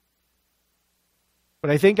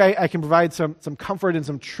 But I think I can provide some comfort and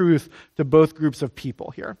some truth to both groups of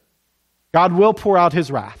people here. God will pour out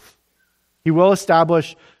his wrath. He will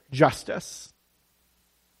establish justice.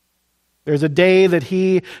 There's a day that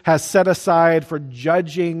he has set aside for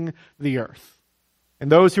judging the earth.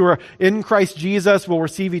 And those who are in Christ Jesus will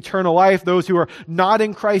receive eternal life. Those who are not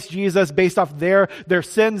in Christ Jesus, based off their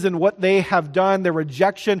sins and what they have done, their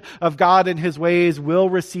rejection of God and his ways, will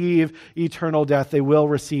receive eternal death. They will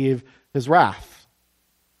receive his wrath.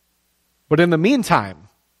 But in the meantime,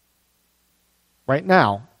 right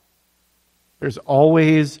now, there's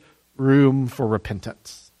always room for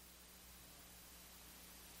repentance.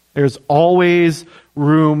 There's always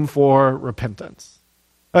room for repentance.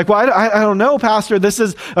 Like, well, I don't know, Pastor. This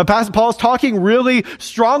is Paul's talking really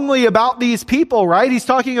strongly about these people, right? He's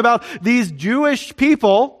talking about these Jewish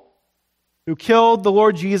people who killed the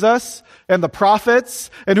Lord Jesus and the prophets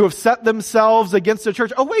and who have set themselves against the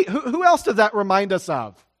church. Oh, wait, who else does that remind us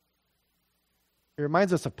of? It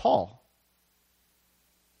reminds us of Paul.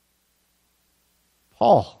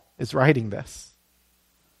 Paul is writing this.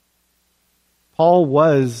 Paul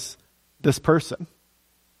was this person.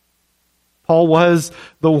 Paul was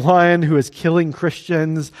the one who is killing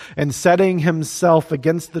Christians and setting himself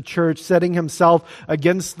against the church, setting himself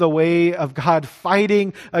against the way of God,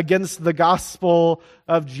 fighting against the gospel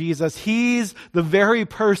of Jesus. He's the very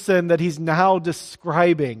person that he's now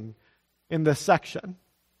describing in this section.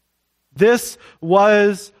 This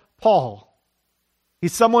was Paul.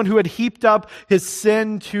 He's someone who had heaped up his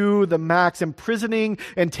sin to the max, imprisoning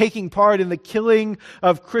and taking part in the killing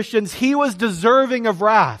of Christians. He was deserving of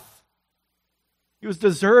wrath. He was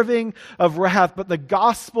deserving of wrath, but the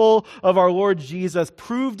gospel of our Lord Jesus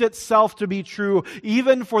proved itself to be true,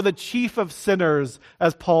 even for the chief of sinners,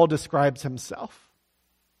 as Paul describes himself.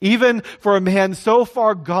 Even for a man so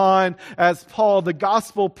far gone as Paul, the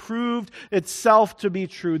gospel proved itself to be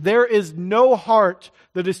true. There is no heart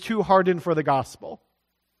that is too hardened for the gospel.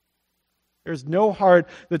 There's no heart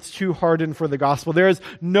that's too hardened for the gospel. There is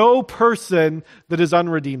no person that is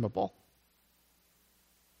unredeemable.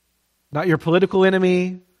 Not your political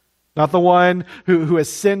enemy, not the one who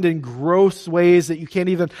has sinned in gross ways that you can't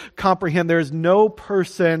even comprehend. There is no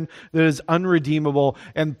person that is unredeemable.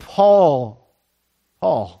 And Paul,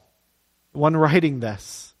 the one writing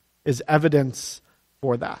this, is evidence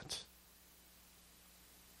for that.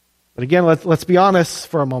 But again, let's be honest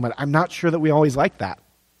for a moment. I'm not sure that we always like that.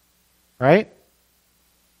 Right?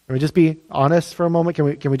 Can we just be honest for a moment?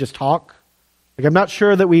 Can we just talk? Like, I'm not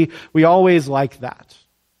sure that we always like that.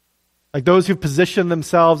 Like those who've positioned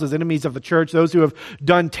themselves as enemies of the church, those who have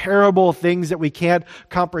done terrible things that we can't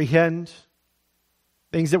comprehend,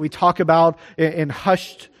 things that we talk about in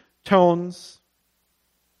hushed tones.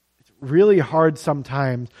 It's really hard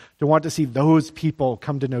sometimes to want to see those people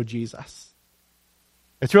come to know Jesus.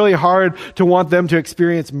 It's really hard to want them to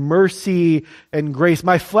experience mercy and grace.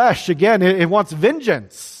 My flesh, again, it wants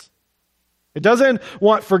vengeance. It doesn't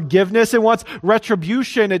want forgiveness. It wants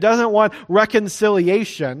retribution. It doesn't want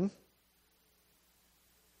reconciliation.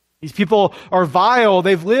 These people are vile.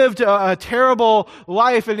 They've lived a terrible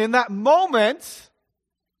life. And in that moment,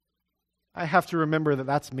 I have to remember that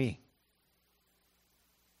that's me.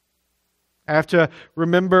 I have to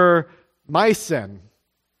remember my sin.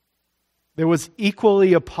 That was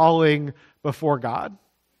equally appalling before God. I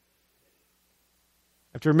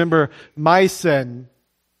have to remember my sin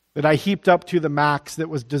that I heaped up to the max that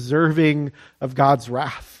was deserving of God's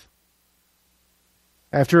wrath.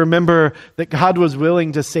 I have to remember that God was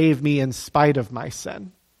willing to save me in spite of my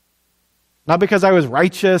sin. Not because I was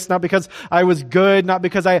righteous, not because I was good, not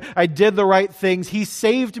because I did the right things. He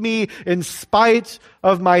saved me in spite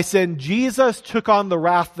of my sin. Jesus took on the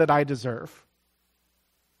wrath that I deserve.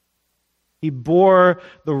 He bore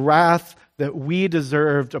the wrath that we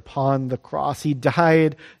deserved upon the cross. He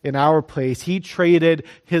died in our place. He traded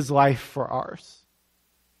his life for ours.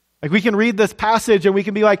 Like we can read this passage and we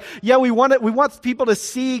can be like, yeah, we want people to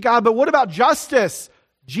see God, but what about justice?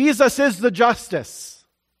 Jesus is the justice.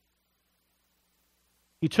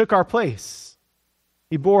 He took our place.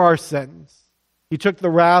 He bore our sins. He took the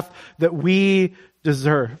wrath that we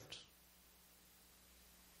deserved.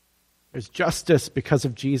 There's justice because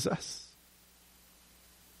of Jesus.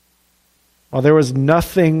 While there was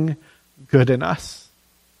nothing good in us,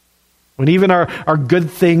 when even our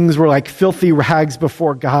good things were like filthy rags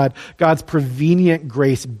before God, God's prevenient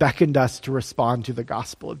grace beckoned us to respond to the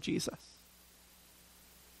gospel of Jesus.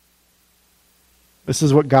 This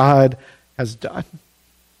is what God has done.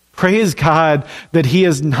 Praise God that He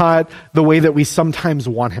is not the way that we sometimes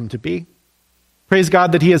want Him to be. Praise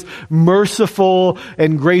God that He is merciful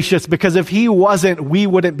and gracious, because if He wasn't, we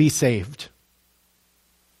wouldn't be saved.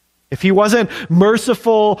 If He wasn't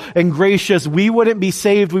merciful and gracious, we wouldn't be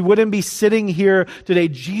saved. We wouldn't be sitting here today.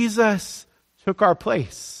 Jesus took our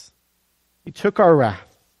place. He took our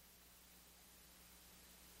wrath.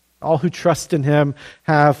 All who trust in Him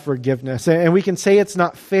have forgiveness. And we can say it's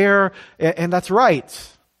not fair, and that's right.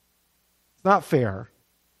 It's not fair.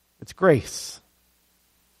 It's grace.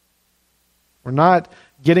 We're not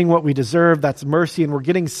getting what we deserve. That's mercy, and we're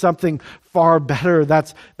getting something far better.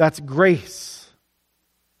 That's grace.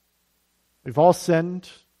 We've all sinned.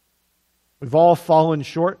 We've all fallen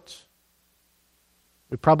short.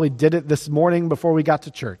 We probably did it this morning before we got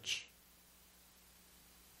to church.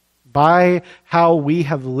 By how we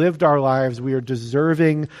have lived our lives, we are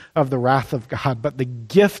deserving of the wrath of God. But the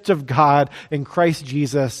gift of God in Christ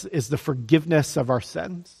Jesus is the forgiveness of our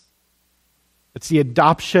sins. It's the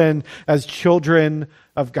adoption as children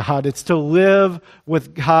of God. It's to live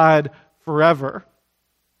with God forever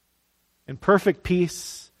in perfect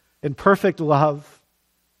peace, in perfect love.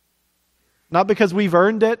 Not because we've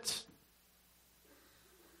earned it,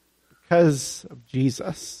 because of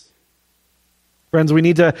Jesus. Friends, we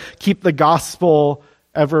need to keep the gospel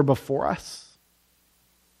ever before us.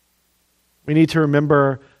 We need to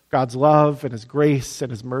remember God's love and His grace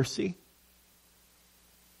and His mercy.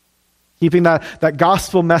 Keeping that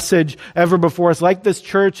gospel message ever before us, like this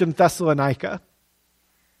church in Thessalonica.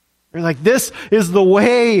 We're like, this is the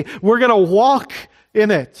way. We're going to walk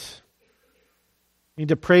in it. We need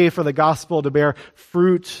to pray for the gospel to bear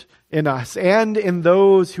fruit in us and in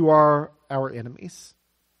those who are our enemies.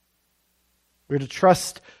 We're to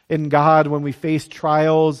trust in God when we face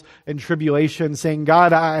trials and tribulations, saying,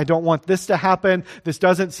 God, I don't want this to happen. This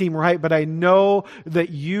doesn't seem right, but I know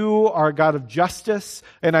that you are a God of justice,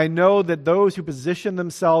 and I know that those who position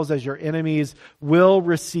themselves as your enemies will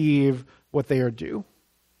receive what they are due.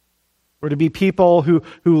 We're to be people who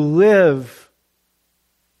live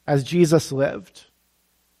as Jesus lived.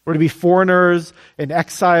 We're to be foreigners and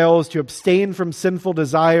exiles, to abstain from sinful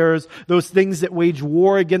desires, those things that wage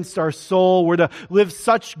war against our soul. We're to live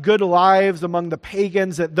such good lives among the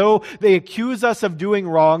pagans that though they accuse us of doing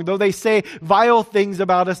wrong, though they say vile things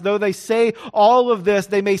about us, though they say all of this,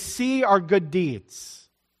 they may see our good deeds.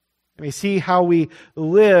 They may see how we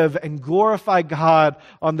live and glorify God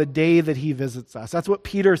on the day that He visits us. That's what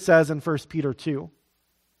Peter says in 1 Peter 2.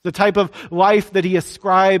 The type of life that he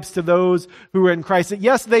ascribes to those who are in Christ.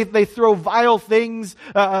 Yes, they throw vile things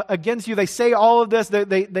against you. They say all of this.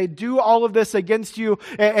 They do all of this against you.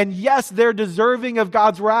 And yes, they're deserving of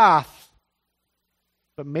God's wrath.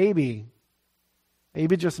 But maybe,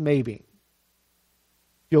 just maybe,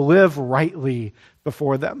 you'll live rightly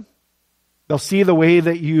before them. They'll see the way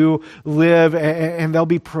that you live and they'll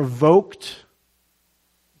be provoked.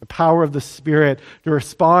 The power of the Spirit to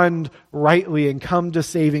respond rightly and come to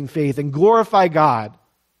saving faith and glorify God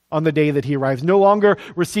on the day that He arrives. No longer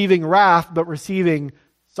receiving wrath, but receiving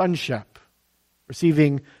sonship,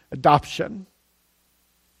 receiving adoption.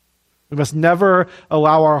 We must never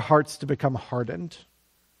allow our hearts to become hardened.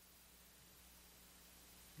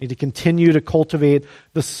 We need to continue to cultivate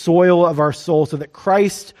the soil of our soul so that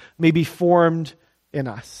Christ may be formed in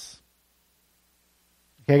us.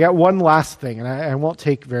 Okay, I got one last thing, and I won't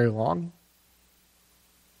take very long.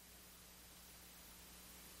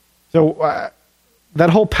 So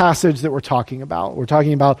that whole passage that we're talking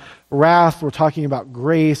about wrath, we're talking about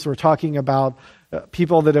grace, we're talking about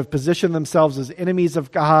people that have positioned themselves as enemies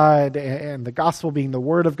of God, and the gospel being the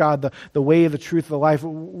word of God, the way, the truth, the life.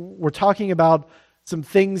 We're talking about some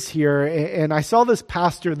things here, and I saw this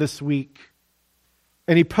pastor this week,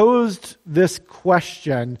 and he posed this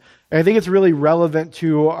question. And I think it's really relevant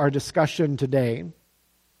to our discussion today. And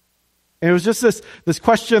it was just this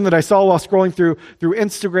question that I saw while scrolling through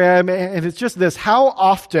Instagram, and it's just this: how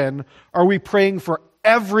often are we praying for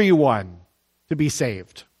everyone to be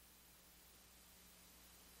saved?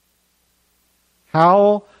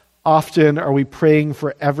 How often are we praying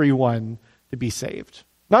for everyone to be saved?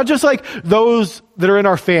 Not just like those that are in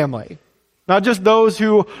our family. Not just those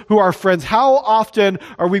who are friends. How often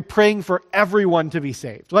are we praying for everyone to be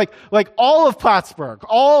saved? Like all of Plattsburgh,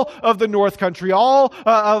 all of the North Country, all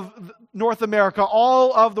of North America,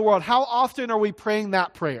 all of the world. How often are we praying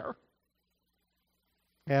that prayer?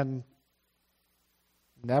 And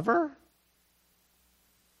never?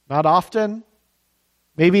 Not often?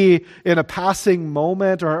 Maybe in a passing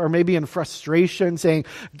moment, or maybe in frustration, saying,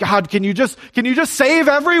 God, can you just save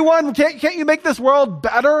everyone? Can't you make this world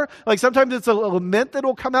better? Like sometimes it's a lament that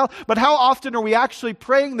will come out, but how often are we actually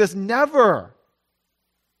praying this? Never.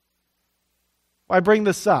 Why bring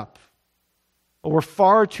this up? Well, we're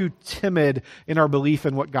far too timid in our belief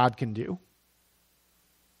in what God can do.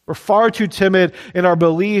 We're far too timid in our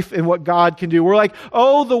belief in what God can do. We're like,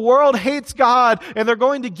 oh, the world hates God and they're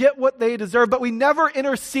going to get what they deserve, but we never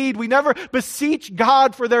intercede. We never beseech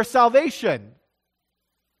God for their salvation.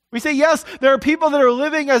 We say, yes, there are people that are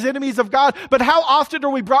living as enemies of God, but how often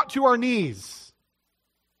are we brought to our knees?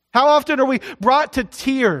 How often are we brought to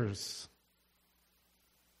tears?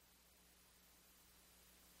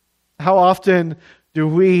 How often do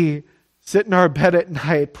we sit in our bed at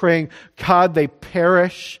night praying, God, they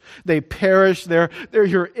perish, they're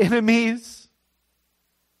your enemies?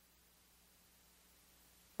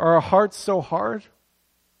 Are our hearts so hard?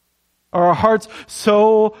 Are our hearts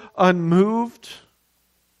so unmoved?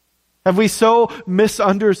 Have we so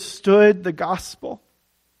misunderstood the gospel?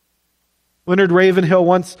 Leonard Ravenhill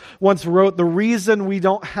once wrote, "The reason we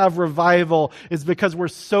don't have revival is because we're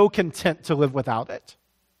so content to live without it."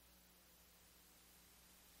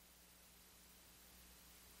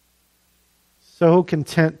 So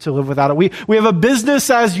content to live without it. We have a business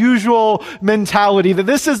as usual mentality that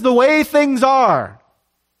this is the way things are.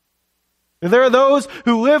 And there are those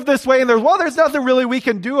who live this way and there's nothing really we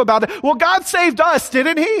can do about it. Well, God saved us,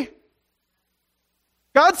 didn't He?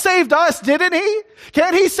 God saved us, didn't He?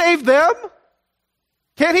 Can't He save them?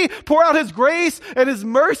 Can't He pour out His grace and His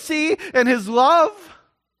mercy and His love?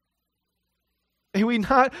 May we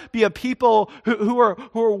not be a people who are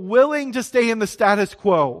willing to stay in the status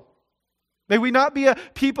quo. May we not be a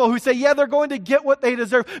people who say, yeah, they're going to get what they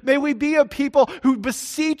deserve. May we be a people who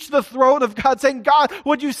beseech the throne of God, saying, God,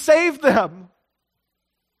 would you save them?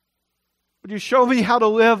 Would you show me how to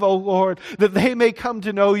live, O Lord, that they may come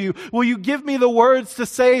to know you? Will you give me the words to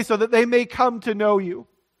say so that they may come to know you?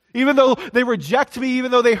 Even though they reject me,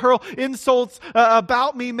 even though they hurl insults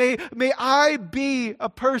about me, may I be a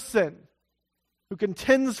person who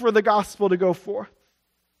contends for the gospel to go forth.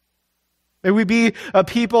 May we be a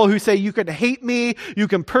people who say, you can hate me, you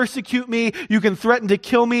can persecute me, you can threaten to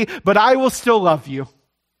kill me, but I will still love you.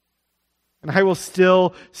 And I will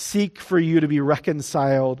still seek for you to be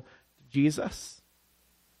reconciled to Jesus.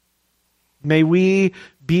 May we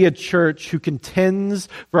be a church who contends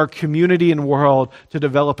for our community and world to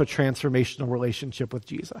develop a transformational relationship with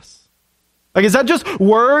Jesus. Like, is that just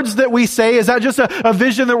words that we say? Is that just a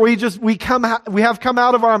vision that we have come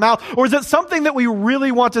out of our mouth? Or is it something that we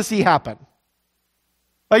really want to see happen?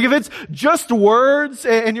 Like, if it's just words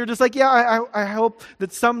and you're just like, yeah, I hope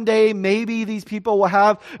that someday maybe these people will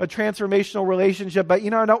have a transformational relationship, but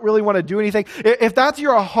I don't really want to do anything. If that's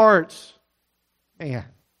your heart, man,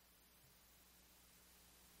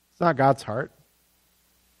 it's not God's heart.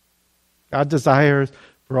 God desires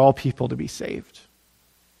for all people to be saved.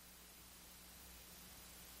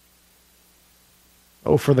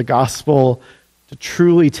 Oh, for the gospel to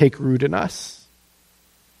truly take root in us.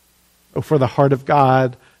 Oh, for the heart of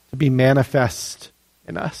God to be manifest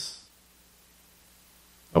in us.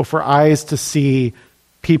 Oh, for eyes to see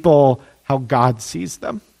people how God sees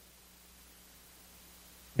them.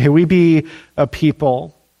 May we be a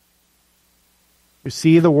people who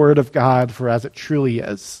see the Word of God for as it truly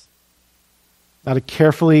is. Not a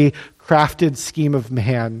carefully crafted scheme of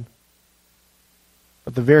man,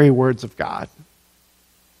 but the very words of God.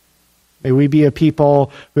 May we be a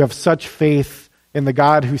people who have such faith in the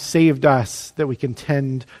God who saved us that we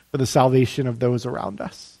contend for the salvation of those around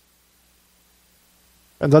us.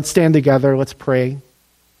 And let's stand together. Let's pray.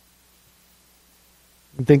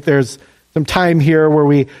 I think there's some time here where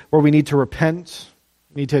we need to repent.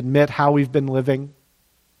 We need to admit how we've been living.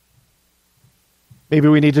 Maybe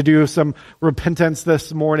we need to do some repentance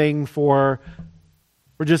this morning for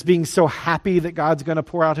just being so happy that God's going to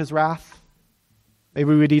pour out His wrath.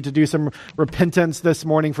 Maybe we need to do some repentance this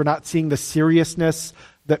morning for not seeing the seriousness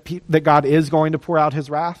that God is going to pour out His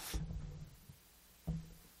wrath.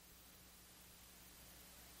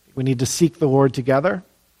 We need to seek the Lord together.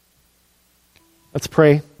 Let's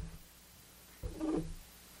pray.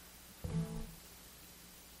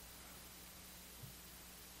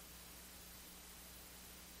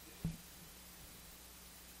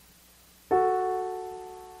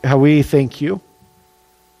 How we thank you.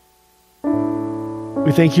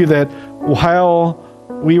 We thank you that while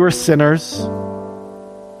we were sinners,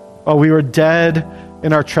 while we were dead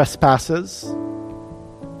in our trespasses,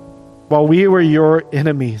 while we were your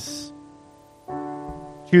enemies,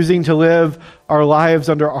 choosing to live our lives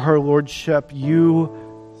under our lordship, you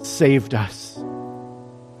saved us.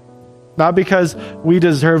 Not because we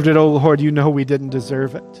deserved it, oh Lord, you know we didn't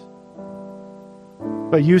deserve it.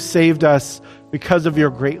 But you saved us because of your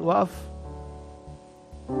great love.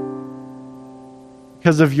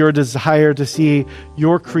 Because of your desire to see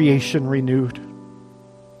your creation renewed.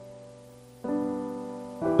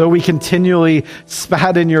 Though we continually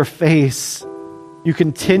spat in your face, you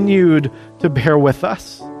continued to bear with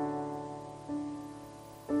us.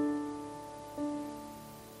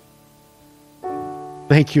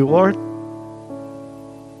 Thank you, Lord.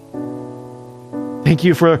 Thank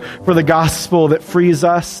you for the gospel that frees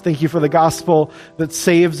us. Thank you for the gospel that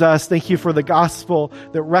saves us. Thank you for the gospel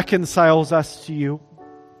that reconciles us to you.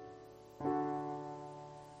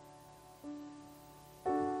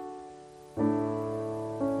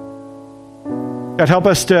 God, help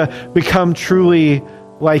us to become truly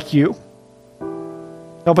like you.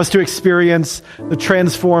 Help us to experience the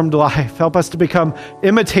transformed life. Help us to become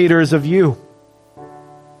imitators of you.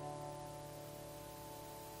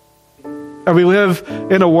 And we live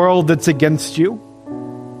in a world that's against you.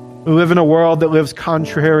 We live in a world that lives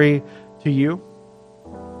contrary to you.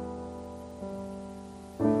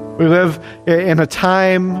 We live in a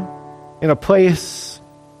time, in a place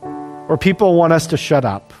where people want us to shut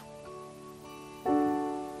up.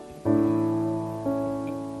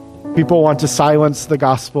 People want to silence the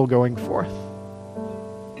gospel going forth.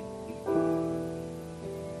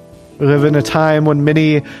 We live in a time when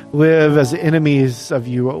many live as enemies of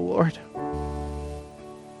you, O Lord.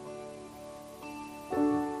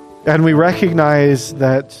 And we recognize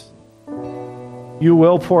that you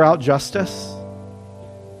will pour out justice.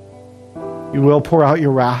 You will pour out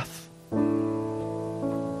your wrath.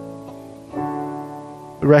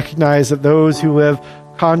 We recognize that those who live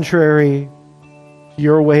contrary to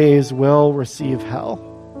your ways will receive hell.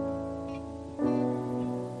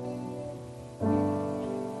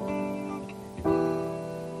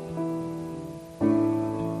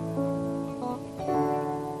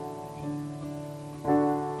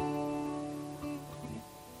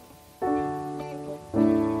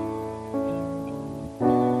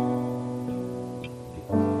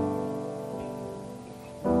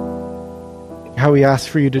 How we ask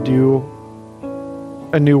for you to do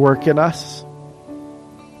a new work in us.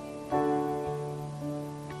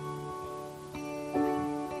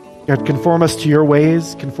 God, conform us to your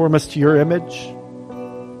ways, conform us to your image.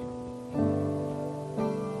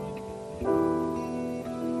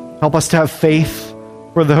 Help us to have faith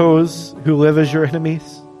for those who live as your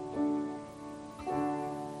enemies.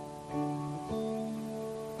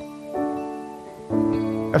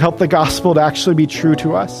 And help the gospel to actually be true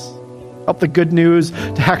to us. Help the good news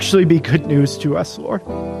to actually be good news to us, Lord.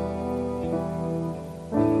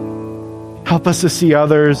 Help us to see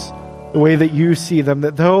others the way that you see them,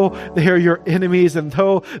 that though they are your enemies and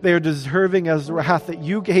though they are deserving as wrath, that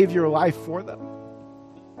you gave your life for them.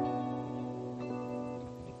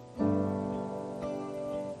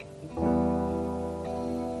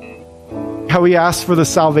 How we ask for the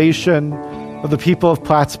salvation of the people of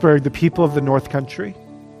Plattsburgh, the people of the North Country.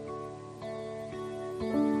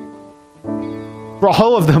 For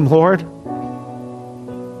all of them, Lord.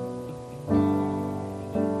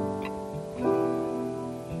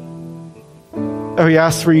 Oh, we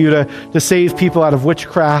ask for you to save people out of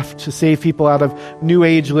witchcraft, to save people out of New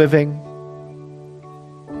Age living.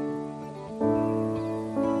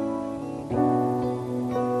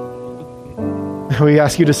 We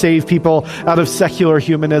ask you to save people out of secular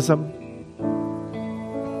humanism.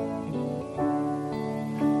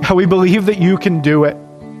 How we believe that you can do it.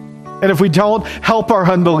 And if we don't, help our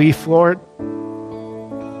unbelief, Lord.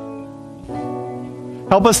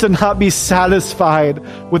 Help us to not be satisfied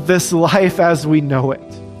with this life as we know it.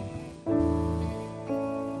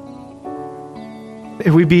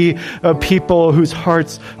 If we be a people whose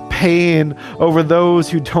hearts pain over those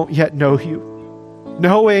who don't yet know you,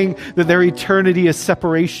 knowing that their eternity is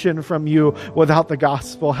separation from you without the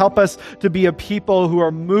gospel. Help us to be a people who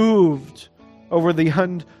are moved over the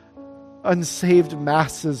unsaved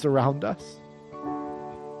masses around us.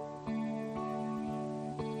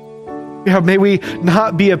 May we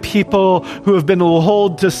not be a people who have been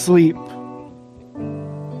lulled to sleep.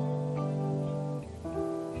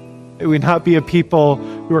 May we not be a people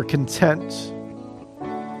who are content.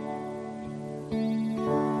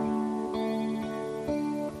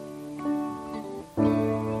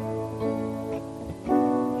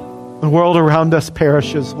 The world around us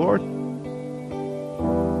perishes, Lord.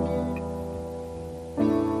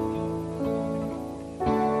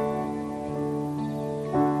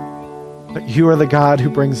 But you are the God who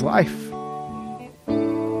brings life.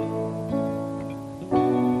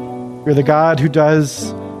 You're the God who does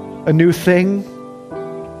a new thing.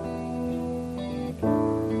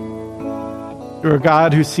 You're a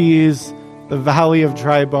God who sees the valley of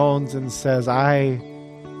dry bones and says, I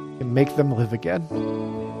can make them live again.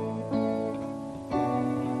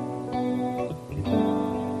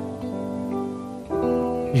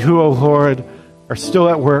 You, O Lord, are still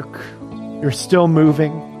at work. You're still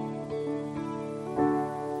moving.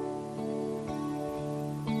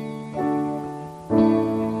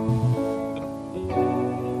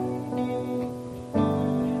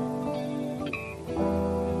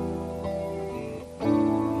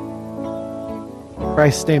 In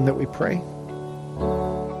Christ's name that we pray.